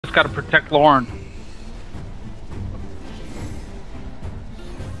just gotta protect Lauren.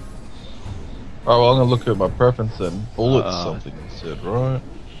 Oh, well, I'm gonna look at my preference then. Bullets something instead, right?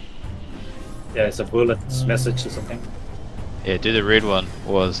 Yeah, it's a bullet message or something. Yeah, do the red one.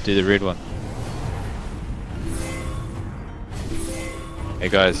 Do the red one. Hey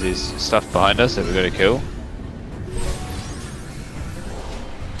guys, there's stuff behind us that we've got to kill.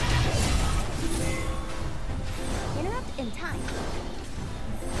 Interrupt in time.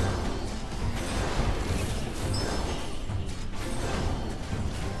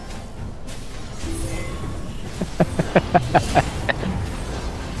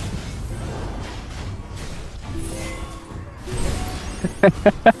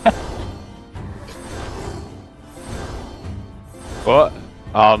 What?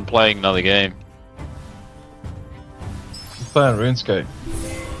 Oh, I'm playing another game. I'm playing RuneScape.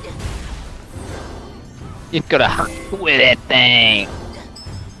 You've got to hunt with that thing.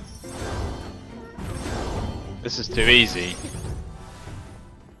 This is too easy.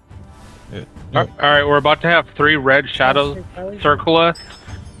 Yeah. Alright, we're about to have 3 red shadows circle us.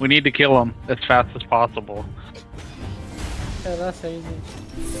 We need to kill them as fast as possible. Yeah, that's easy.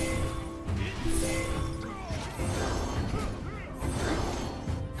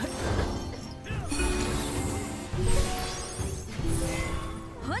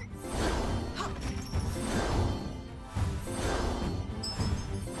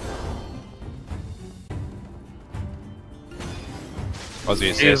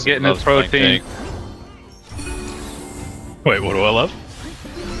 He's getting his protein. Wait, what do I love?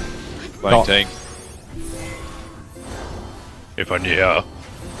 Playing tank. If I knew how.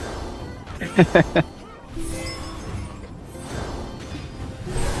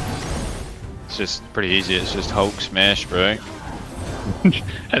 It's just pretty easy. It's just Hulk smash, bro.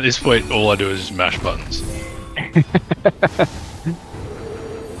 At this point, all I do is mash buttons.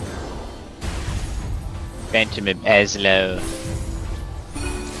 Phantom of Aslo.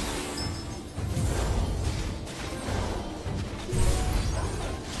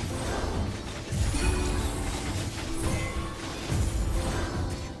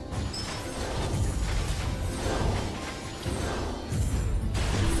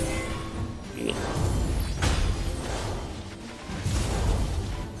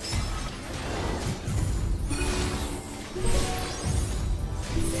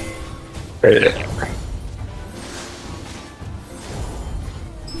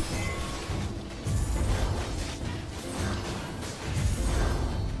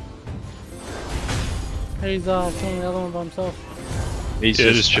 He's killing the other one by himself. He's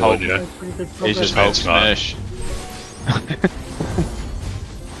Yeah, just chilling, Hulk. yeah. Pretty good He's just progress. Hulk smash.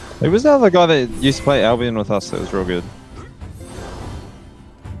 Who was the other guy that used to play Albion with us that was real good?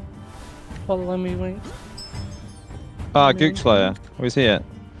 Follow me, wink. Ah, Gook Slayer. Where's he at?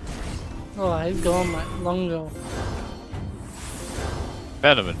 Oh, he's gone, mate. Long ago.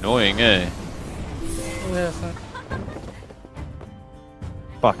 Kind of annoying, eh? Yeah, so.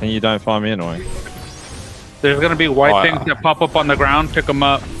 Fuck, and you don't find me annoying. There's gonna be white things that pop up on the ground, pick them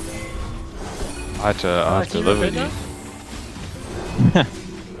up. I have to live with you.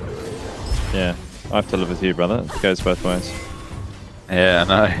 Yeah, I have to live with you, brother. It goes both ways. Yeah, I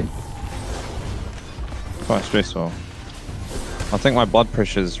know. Quite stressful. I think my blood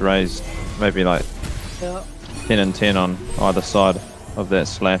pressure's raised maybe like Yeah. 10 and 10 on either side of that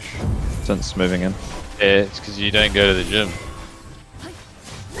slash since moving in. Yeah, it's because you don't go to the gym.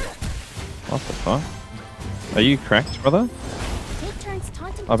 What the fuck? Are you cracked, brother? Take turns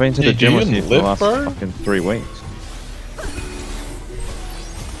taunting. I've been to the Yeah, do gym you with you even for the live, last bro? fucking 3 weeks.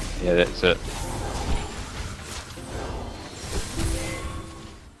 Yeah, that's it.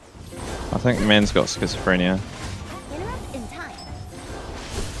 I think the man's got schizophrenia. Interrupt in time.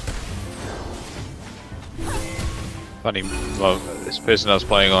 Funny, well, this person I was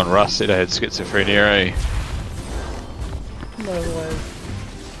playing on, Russ, said I had schizophrenia, eh? No way.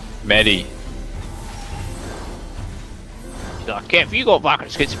 Maddie. He's like, Kev, you got fucking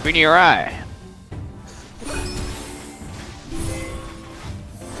schizophrenia, eh?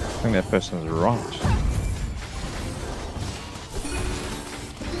 I think that person's right.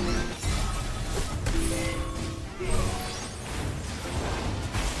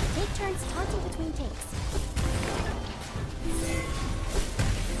 Take turns taunting between takes.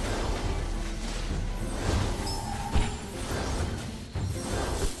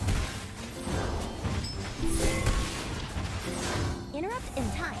 Interrupt in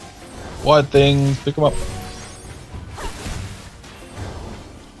time. White things, pick them up.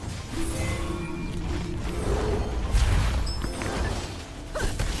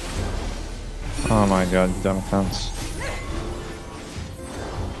 Oh my god, you dumb cunts.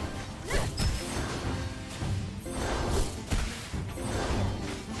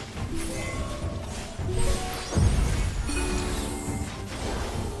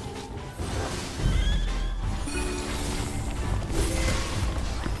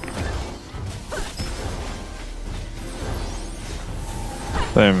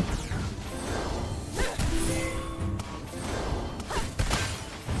 Boom.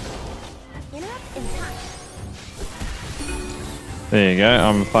 Interrupt in time. There you go.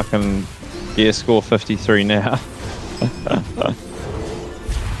 I'm fucking gear score 53 now.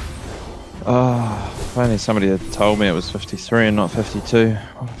 Oh, if only somebody had told me it was 53 and not 52.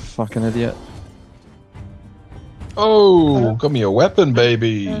 What a fucking idiot. Oh, got me a weapon,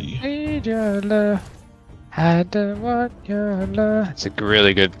 baby. It's a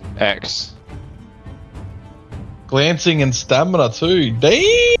really good axe. Glancing and stamina too.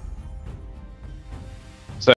 Damn.